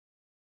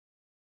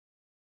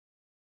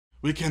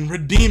we can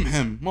redeem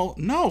him. Well,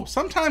 no,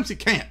 sometimes you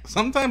can't.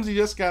 Sometimes you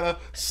just gotta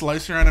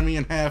slice your enemy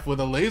in half with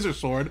a laser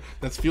sword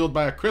that's fueled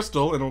by a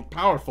crystal and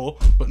powerful,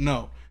 but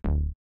no.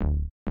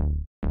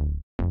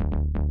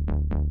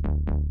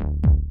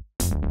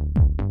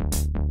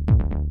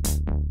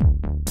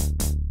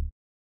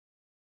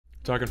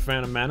 Talking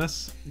Phantom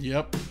Menace?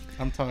 Yep,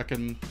 I'm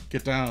talking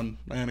get down,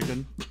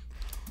 Anakin.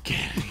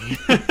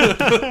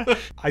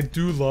 I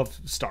do love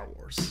Star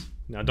Wars.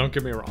 Now, don't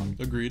get me wrong.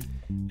 Agreed.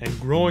 And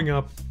growing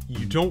up,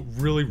 you don't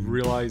really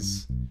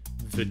realize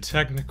the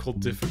technical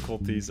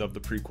difficulties of the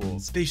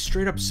prequels. They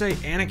straight up say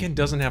Anakin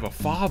doesn't have a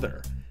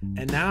father.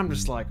 And now I'm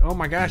just like, oh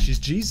my gosh, he's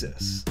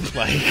Jesus.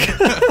 Like,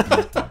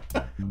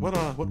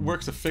 what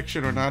works of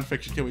fiction or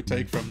nonfiction can we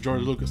take from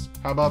George Lucas?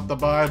 How about the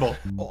Bible?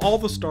 all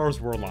the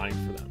stars were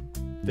aligning for them.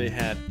 They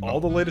had all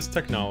the latest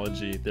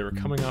technology. They were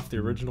coming off the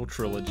original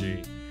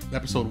trilogy.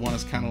 Episode 1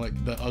 is kind of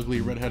like the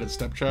ugly redheaded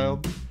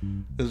stepchild.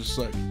 It's just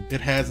like,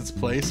 it has its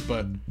place,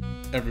 but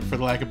for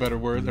the lack of better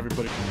words,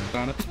 everybody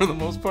on it for the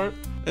most part.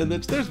 And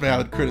there's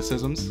valid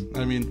criticisms.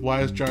 I mean,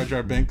 why is Jar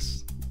Jar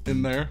Binks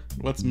in there?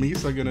 What's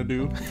Misa gonna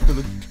do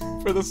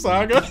for the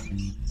saga?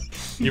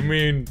 You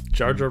mean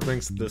Jar Jar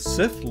Binks, the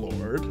Sith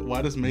Lord?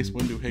 Why does Mace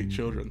Windu hate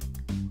children?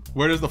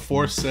 Where does the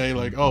Force say,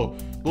 like, oh,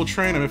 we'll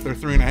train him if they're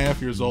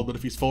 3.5 years old, but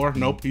if he's 4,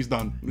 nope, he's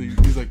done.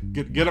 He's like,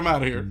 get him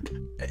out of here.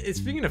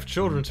 Speaking of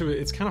children, too,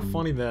 it's kind of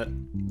funny that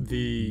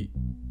the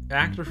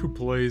actor who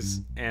plays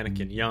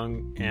Anakin,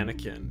 young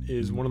Anakin,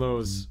 is one of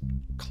those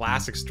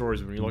classic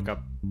stories when you look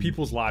up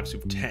people's lives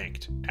who've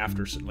tanked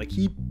after, like,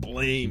 he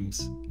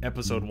blames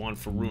Episode 1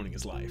 for ruining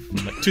his life,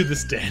 like, to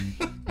this day.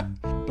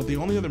 But the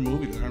only other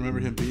movie that I remember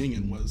him being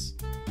in was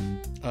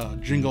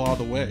Jingle All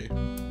the Way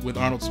with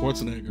Arnold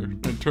Schwarzenegger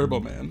and Turbo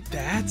Man.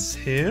 That's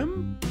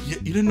him? You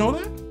didn't know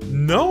that?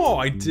 No,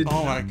 I didn't.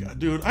 Oh my god,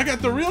 dude! I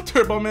got the real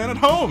Turbo Man at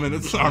home, and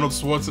it's Arnold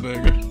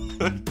Schwarzenegger.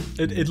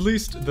 At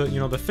least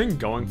the thing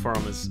going for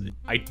him is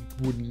I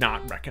would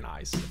not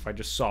recognize if I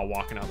just saw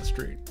walking down the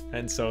street,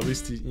 and so at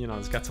least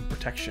he's got some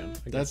protection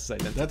against his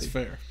identity. That's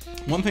fair.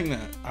 One thing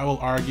that I will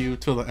argue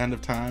till the end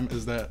of time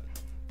is that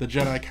the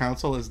Jedi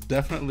Council is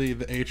definitely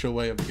the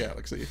HOA of the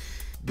galaxy.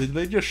 Did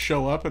they just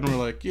show up and were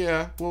like,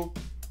 yeah, well,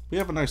 we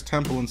have a nice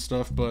temple and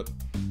stuff, but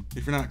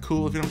if you're not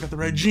cool, if you don't got the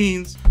right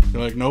genes,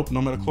 they're like, nope, no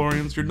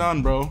midichlorians, you're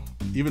done, bro.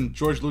 Even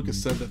George Lucas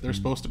said that they're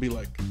supposed to be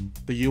like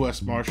the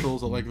U.S.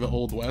 Marshals of like the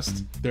Old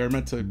West. They're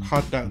meant to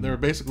hunt down, they're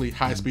basically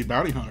high-speed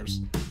bounty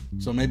hunters.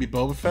 So maybe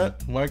Boba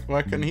Fett, why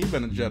couldn't he have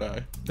been a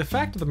Jedi? The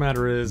fact of the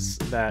matter is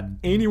that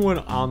anyone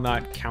on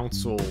that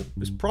council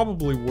is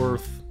probably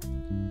worth,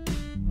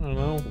 I don't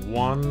know,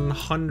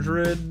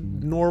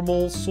 100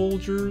 normal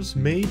soldiers,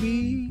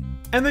 maybe?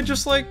 And they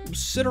just, like,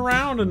 sit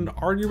around and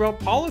argue about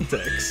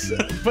politics.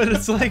 But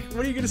it's like,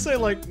 what are you going to say?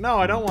 Like, no,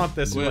 I don't want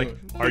this. Like,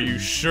 are you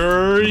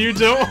sure you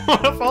don't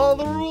want to follow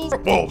the rules?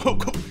 Whoa,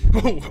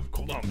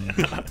 hold on,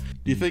 man.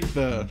 Do you think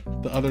the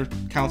other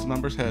council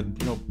members had,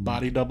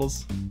 body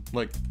doubles?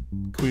 Like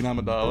Queen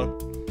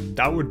Amidala?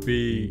 That would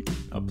be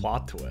a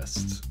plot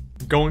twist.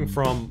 Going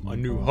from A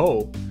New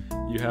Hope,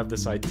 you have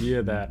this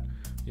idea that,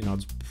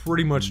 it's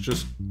pretty much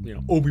just,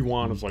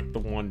 Obi-Wan is like the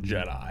one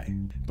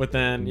Jedi. But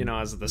then,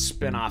 as the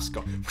spin-offs go,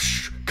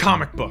 whoosh,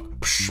 comic book,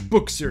 whoosh,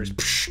 book series,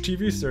 whoosh,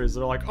 TV series,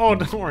 they're like, oh,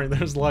 don't worry,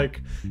 there's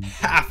like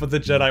half of the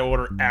Jedi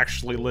Order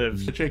actually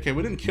lives. JK,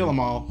 we didn't kill them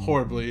all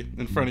horribly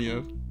in front of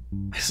you.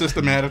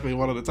 Systematically,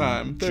 one at a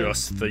time.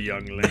 Just the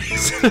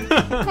younglings.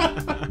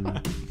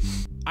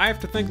 I have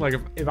to think, like,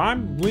 if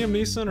I'm Liam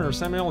Neeson or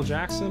Samuel L.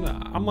 Jackson,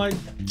 I'm like,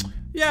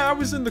 yeah, I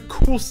was in the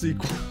cool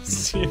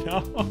sequels,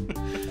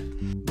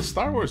 The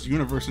Star Wars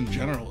universe in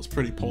general is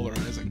pretty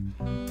polarizing.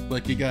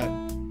 Like, you got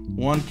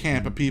one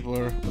camp of people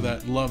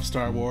that love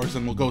Star Wars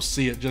and will go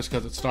see it just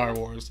because it's Star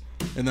Wars.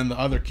 And then the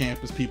other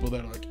camp is people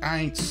that are like, I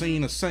ain't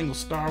seen a single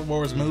Star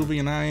Wars movie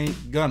and I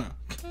ain't gonna.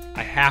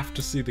 I have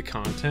to see the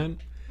content,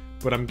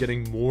 but I'm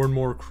getting more and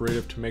more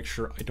creative to make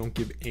sure I don't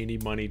give any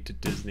money to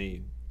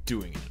Disney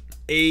doing it.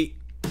 8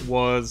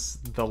 was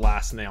the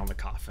last nail in the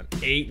coffin.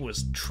 8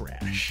 was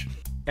trash.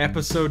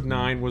 Episode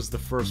 9 was the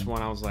first one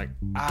I was like,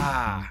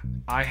 I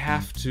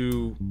have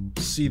to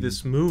see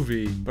this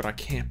movie, but I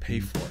can't pay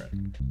for it.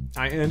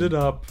 I ended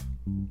up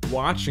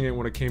watching it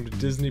when it came to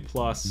Disney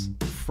Plus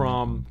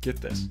from,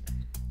 get this,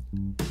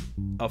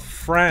 a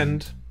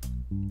friend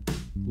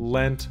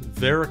lent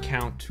their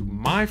account to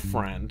my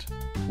friend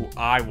who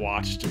I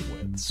watched it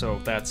with. So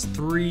that's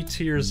 3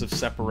 tiers of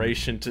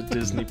separation to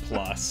Disney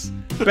Plus.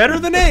 Better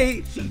than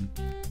 8,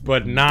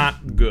 but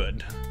not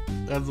good.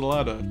 That's a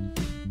lot of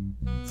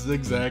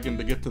zigzagging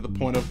to get to the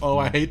point of, oh,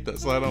 I hate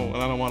this. I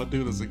don't want to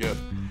do this again.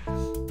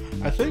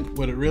 I think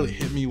what it really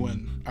hit me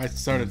when I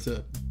started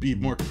to be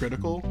more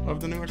critical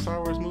of the newer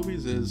Star Wars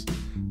movies is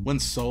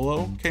when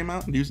Solo came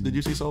out. Did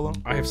you see Solo?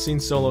 I have seen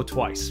Solo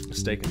twice,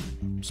 mistakenly.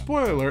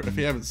 Spoiler alert, if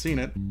you haven't seen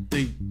it,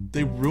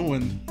 they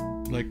ruined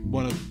like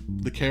one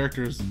of the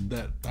characters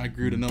that I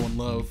grew to know and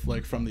love,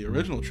 like from the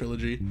original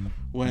trilogy,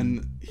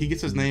 when he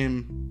gets his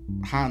name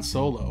Han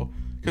Solo,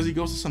 because he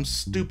goes to some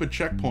stupid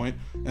checkpoint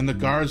and the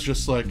guard's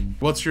just like,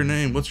 what's your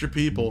name? What's your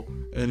people?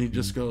 And he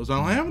just goes, I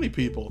don't have any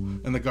people.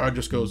 And the guard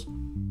just goes,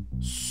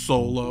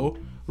 Solo?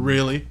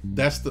 Really?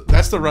 That's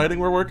the writing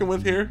we're working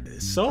with here?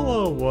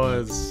 Solo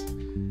was,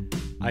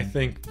 I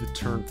think, the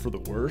turn for the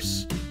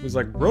worse. It was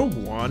like Rogue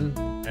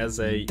One, as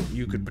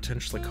you could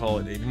potentially call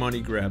it a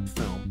money grab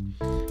film.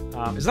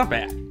 It's not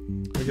bad.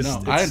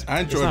 Like I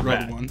enjoyed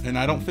Rogue One, and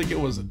I don't think it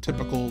was a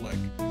typical, like,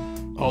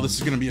 oh, this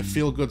is going to be a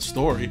feel-good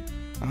story.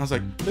 And I was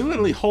like, they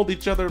literally hold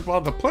each other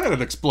while the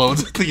planet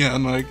explodes at the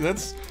end.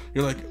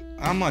 Like,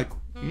 I'm like,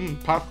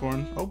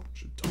 popcorn. Oh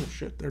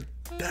shit, they're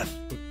death.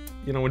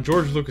 You know, when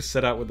George Lucas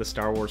set out with the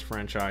Star Wars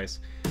franchise,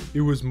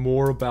 it was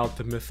more about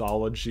the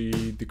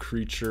mythology, the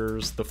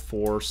creatures, the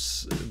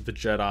Force, the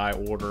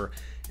Jedi Order,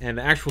 and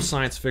the actual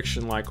science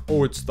fiction, like,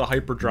 oh, it's the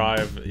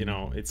hyperdrive, you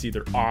know, it's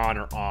either on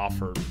or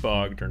off or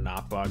bugged or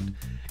not bugged.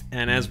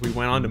 And as we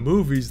went on to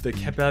movies, they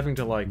kept having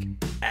to, like,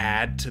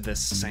 add to the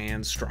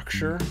sand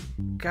structure.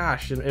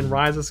 Gosh, in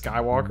Rise of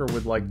Skywalker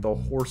with, like, the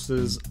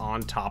horses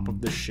on top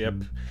of the ship,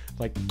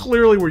 like,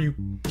 clearly where you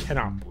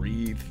cannot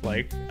breathe.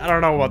 Like, I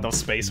don't know about those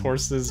space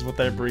horses, what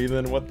they breathe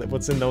in,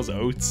 what's in those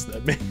oats. I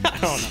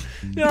don't know.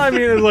 You know what I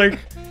mean? It's like,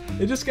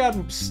 it just got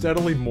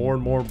steadily more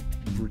and more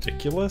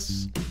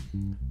ridiculous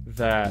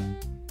that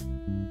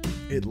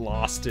it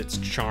lost its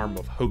charm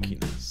of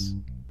hokiness.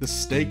 The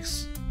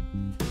stakes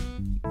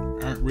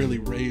aren't really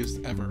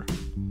raised ever.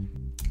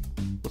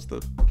 What's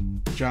the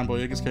John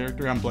Boyega's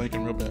character? I'm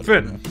blanking real bad.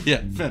 Finn.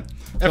 Yeah, Finn.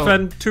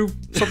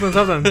 FN2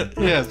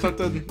 something. Yeah,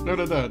 something.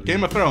 No.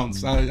 Game of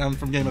Thrones. I'm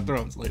from Game of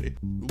Thrones, lady.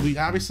 He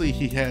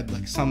had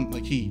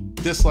like he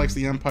dislikes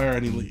the Empire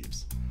and he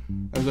leaves.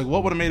 I was like,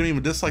 what would have made him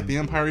even dislike the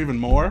Empire even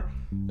more?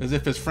 As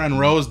if his friend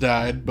Rose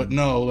died, but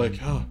no, like,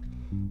 oh,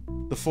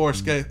 the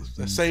Force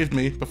saved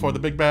me before the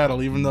big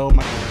battle, even though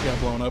my got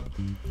blown up.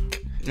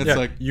 It's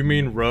like, you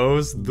mean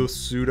Rose, the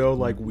pseudo,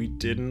 like, we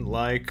didn't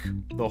like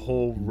the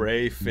whole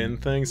Rey Finn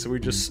thing, so we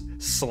just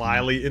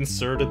slyly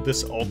inserted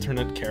this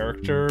alternate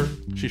character?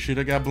 She should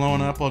have got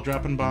blown up while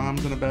dropping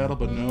bombs in a battle,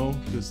 but no,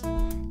 because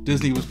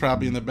Disney was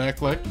probably in the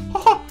back like,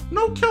 haha,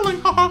 no killing,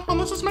 haha,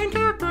 unless it's main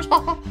characters,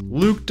 haha.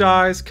 Luke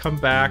dies, come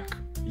back.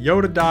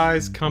 Yoda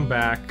dies, come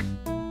back.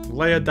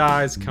 Leia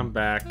dies, come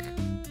back.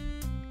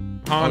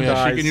 Han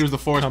dies, she can use the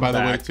Force, by back.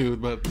 the way, too,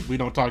 but we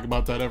don't talk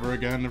about that ever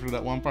again after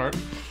that one part.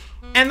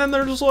 And then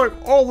they're just like,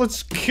 oh,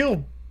 let's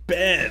kill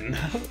Ben.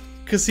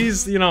 Because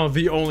he's, you know,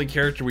 the only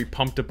character we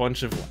pumped a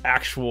bunch of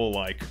actual,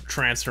 like,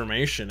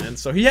 transformation in,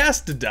 so he has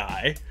to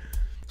die.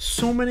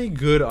 So many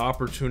good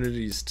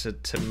opportunities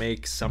to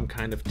make some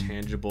kind of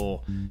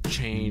tangible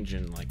change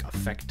and, like,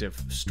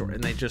 effective story,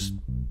 and they just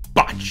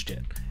botched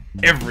it.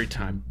 Every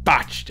time.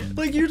 Botched it.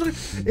 Like, you're like,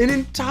 an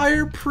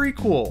entire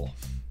prequel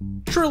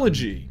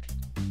trilogy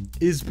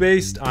is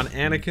based on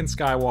Anakin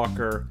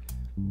Skywalker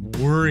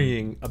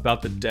worrying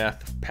about the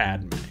death of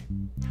Padme.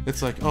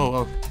 It's like, oh,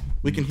 well,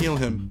 we can heal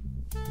him,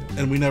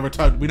 and we never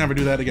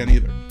do that again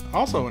either.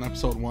 Also, in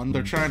episode 1,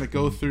 they're trying to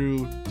go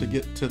through to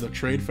get to the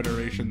Trade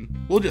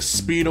Federation. We'll just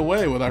speed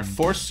away with our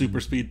Force super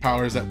speed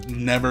powers that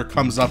never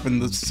comes up in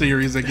the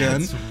series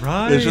again. That's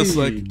right. It's just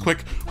like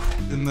quick,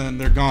 and then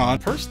they're gone.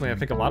 Personally, I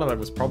think a lot of that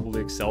was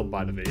probably excelled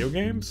by the video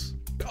games.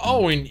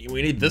 Oh, we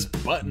need this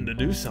button to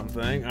do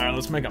something. All right,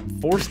 let's make a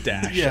Force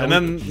dash. Yeah, and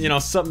then, you know,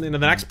 the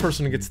next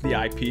person who gets the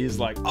IP is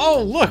like,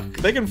 oh, look,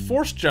 they can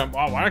Force jump.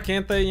 Oh, why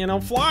can't they, you know,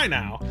 fly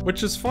now?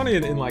 Which is funny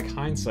in like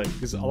hindsight,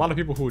 because a lot of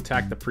people who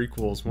attack the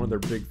prequels, one of their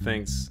big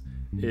things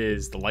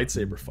is the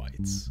lightsaber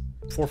fights.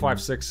 4, 5,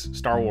 6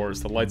 Star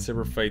Wars, the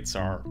lightsaber fights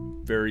are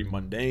very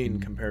mundane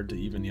compared to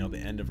even, you know, the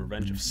end of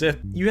Revenge of Sith.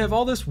 You have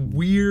all this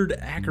weird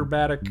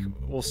acrobatic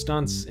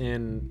stunts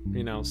in,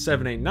 you know,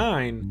 7, 8,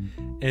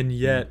 9, and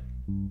yet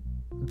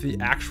the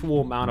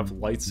actual amount of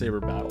lightsaber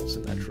battles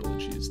in that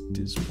trilogy is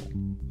dismal.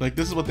 Like,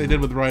 this is what they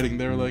did with writing.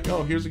 They were like,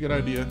 oh, here's a good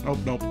idea. Oh,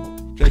 nope.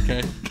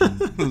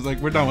 JK. It was like,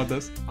 we're done with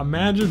this.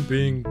 Imagine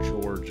being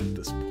George at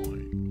this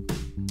point.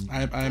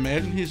 I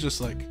imagine he's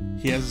just like,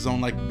 he has his own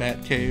like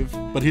bat cave,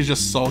 but he's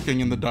just sulking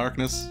in the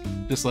darkness,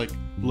 just like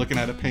looking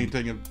at a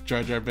painting of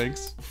Jar Jar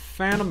Binks.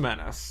 Phantom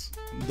Menace.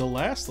 The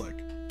last like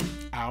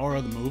hour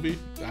of the movie,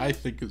 I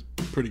think, is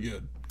pretty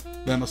good.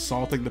 Them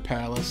assaulting the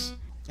palace,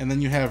 and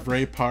then you have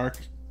Ray Park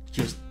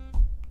just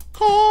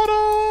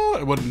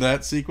caught. When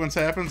that sequence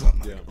happens,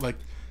 I'm like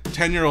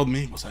 10-year-old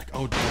me was like,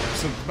 oh,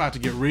 it's about to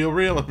get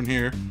real up in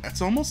here.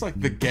 It's almost like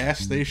the gas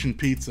station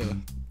pizza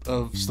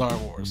of Star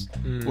Wars,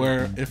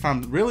 where if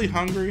I'm really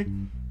hungry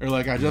or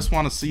like I just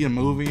want to see a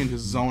movie and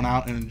just zone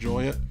out and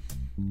enjoy it,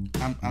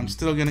 I'm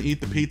still gonna eat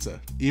the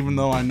pizza, even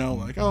though I know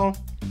like, oh,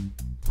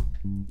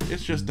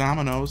 it's just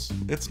Domino's.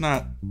 It's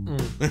not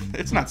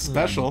it's not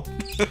special.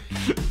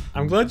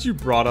 I'm glad you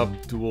brought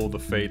up Duel of the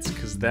Fates,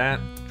 because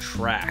that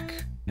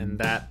track and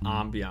that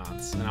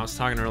ambiance, and I was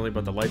talking earlier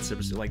about the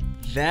lightsabers, like,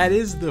 that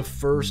is the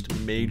first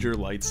major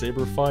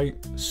lightsaber fight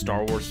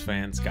Star Wars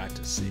fans got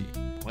to see.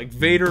 Like,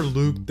 Vader,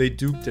 Luke, they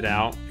duked it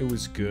out. It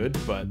was good,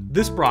 but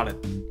this brought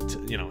it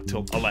to, you know,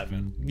 till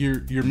 11.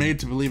 You're made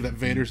to believe that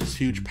Vader's this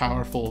huge,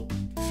 powerful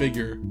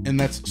figure, and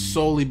that's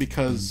solely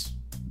because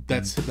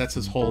that's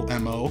his whole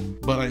MO.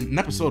 But in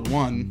episode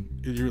 1,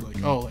 you're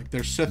like, oh, like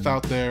there's Sith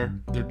out there,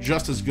 they're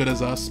just as good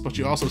as us, but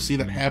you also see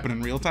that happen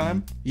in real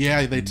time.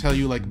 Yeah, they tell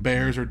you like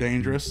bears are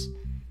dangerous,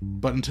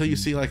 but until you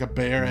see like a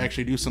bear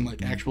actually do some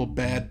like actual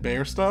bad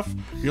bear stuff,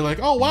 you're like,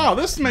 oh wow,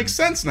 this makes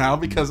sense now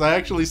because I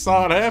actually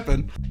saw it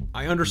happen.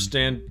 I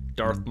understand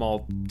Darth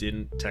Maul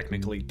didn't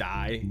technically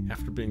die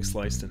after being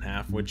sliced in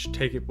half, which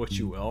take it what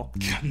you will.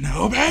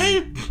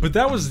 Kenobi! But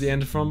that was the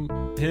end from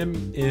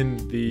him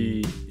in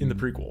the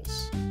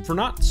prequels. For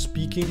not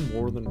speaking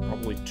more than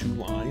probably 2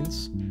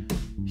 lines,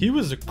 he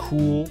was a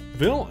cool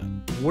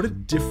villain. What a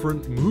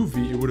different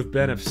movie it would have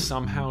been if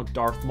somehow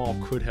Darth Maul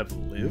could have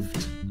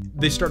lived.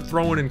 They start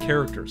throwing in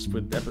characters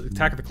with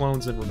Attack of the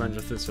Clones and Revenge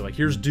of the Sith. So like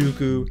here's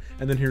Dooku,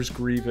 and then here's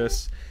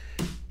Grievous.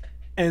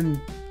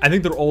 And I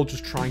think they're all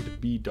just trying to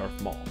be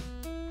Darth Maul.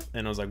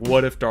 And I was like,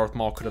 what if Darth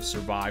Maul could have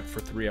survived for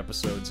 3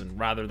 episodes, and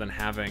rather than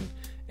having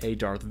a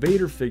Darth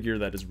Vader figure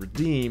that is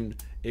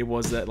redeemed, it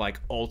was that like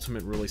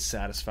ultimate really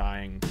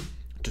satisfying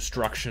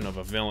destruction of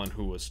a villain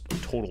who was a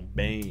total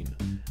bane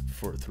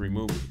for 3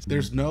 movies.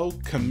 There's no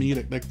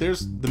comedic, like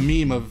there's the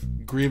meme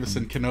of Grievous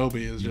and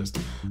Kenobi is just,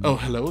 oh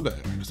hello there.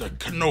 It's like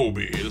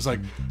Kenobi. It's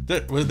like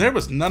there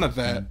was none of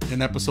that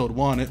in episode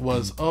 1. It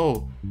was,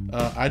 oh,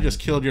 I just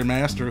killed your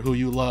master who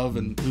you love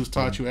and who's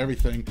taught you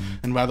everything,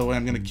 and by the way,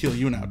 I'm gonna kill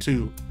you now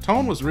too.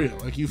 Tone was real.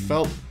 Like you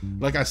felt,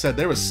 like I said,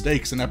 there was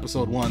stakes in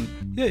episode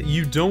 1. Yeah,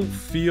 you don't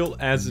feel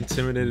as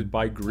intimidated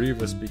by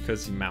Grievous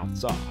because he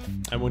mouths off.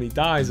 And when he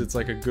dies, it's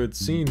like a good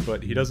scene,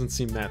 but he doesn't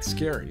seem that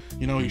scary.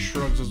 You know, he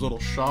shrugs his little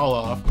shawl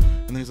off,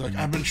 and then he's like,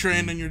 I've been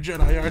trained in your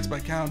Jedi arts by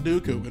Count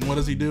Dooku. And what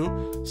does he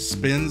do?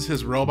 Spins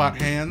his robot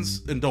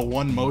hands into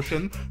one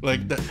motion.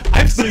 Like that.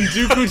 I've seen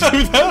Dooku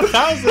do that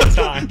 1,000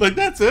 times. Like,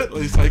 that's it.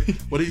 He's like,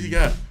 what do you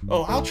got?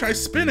 Oh, I'll try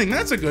spinning.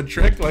 That's a good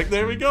trick. Like,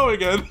 there we go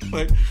again.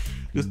 Like,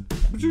 just...